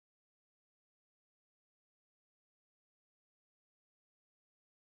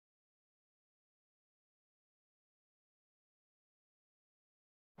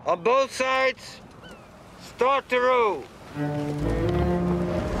On both sides, start to row.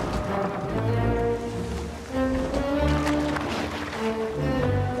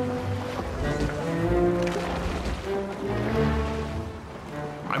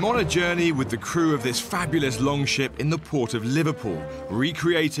 I'm on a journey with the crew of this fabulous longship in the port of Liverpool,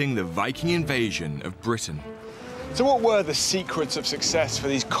 recreating the Viking invasion of Britain. So what were the secrets of success for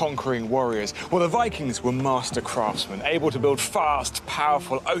these conquering warriors? Well, the Vikings were master craftsmen, able to build fast,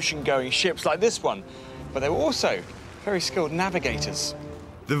 powerful, ocean-going ships like this one. But they were also very skilled navigators.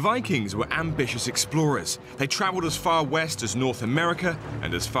 The Vikings were ambitious explorers. They travelled as far west as North America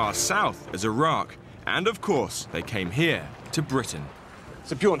and as far south as Iraq. And, of course, they came here to Britain.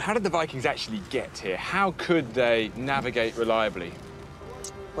 So, Bjorn, how did the Vikings actually get here? How could they navigate reliably?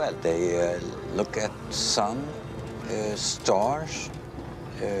 Well, they look at sun, stars,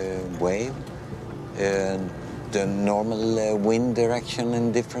 wave, the normal wind direction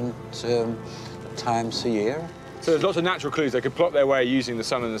in different times a year. So there's lots of natural clues. They could plot their way using the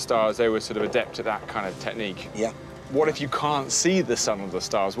sun and the stars. They were sort of adept at that kind of technique. Yeah. What if you can't see the sun or the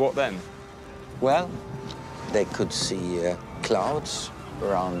stars? What then? Well, they could see clouds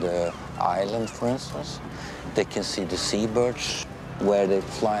around the island, for instance. They can see the seabirds where they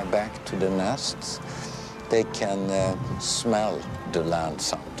fly back to the nests. They can smell the land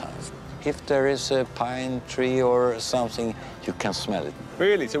sometimes. If there is a pine tree or something, you can smell it.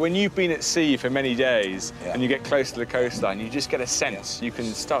 Really? So when you've been at sea for many days Yeah. and you get close to the coastline, you just get a sense. Yeah. You can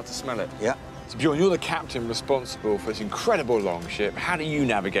start to smell it. Yeah. So Bjorn, you're the captain responsible for this incredible longship. How do you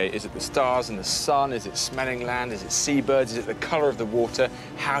navigate? Is it the stars and the sun? Is it smelling land? Is it seabirds? Is it the colour of the water?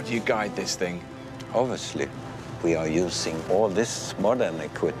 How do you guide this thing? Obviously, we are using all this modern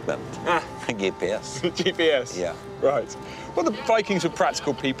equipment. GPS. GPS? Yeah. Right. Well, the Vikings were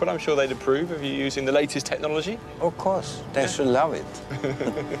practical people. I'm sure they'd approve of you using the latest technology. Of course, they should love it.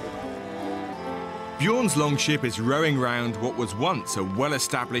 Bjorn's longship is rowing round what was once a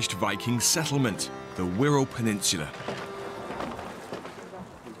well-established Viking settlement, the Wirral Peninsula.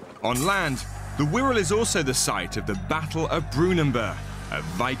 On land, the Wirral is also the site of the Battle of Brunanburh, a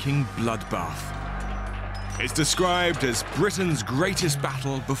Viking bloodbath. It's described as Britain's greatest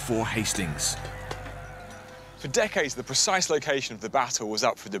battle before Hastings. For decades, the precise location of the battle was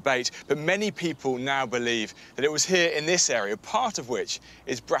up for debate, but many people now believe that it was here in this area, part of which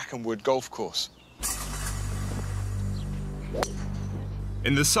is Brackenwood Golf Course.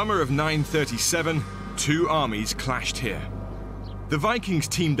 In the summer of 937, two armies clashed here. The Vikings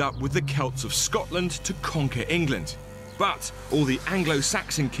teamed up with the Celts of Scotland to conquer England, but all the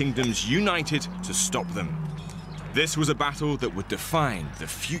Anglo-Saxon kingdoms united to stop them. This was a battle that would define the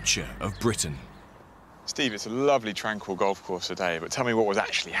future of Britain. Steve, it's a lovely, tranquil golf course today, but tell me what was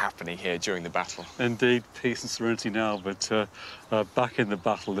actually happening here during the battle. Indeed, peace and serenity now, but back in the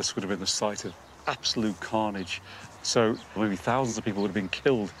battle, this would have been the site of absolute carnage. So maybe thousands of people would have been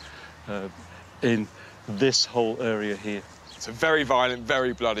killed in this whole area here. It's a very violent,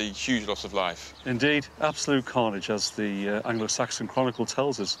 very bloody, huge loss of life. Indeed, absolute carnage, as the Anglo-Saxon Chronicle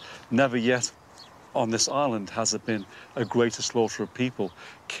tells us. Never yet on this island has there been a greater slaughter of people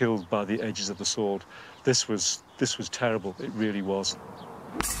killed by the edges of the sword. This was terrible, it really was.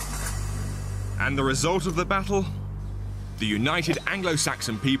 And the result of the battle? The united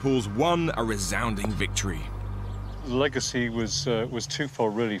Anglo-Saxon peoples won a resounding victory. The legacy was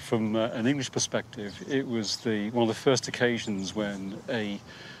twofold, really. From an English perspective, it was one of the first occasions when a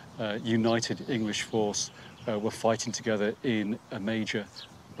united English force were fighting together in a major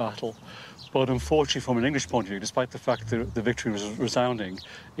battle. But unfortunately, from an English point of view, despite the fact that the victory was resounding,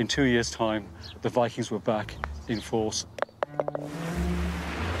 in 2 years' time, the Vikings were back in force.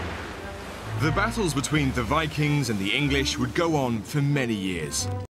 The battles between the Vikings and the English would go on for many years.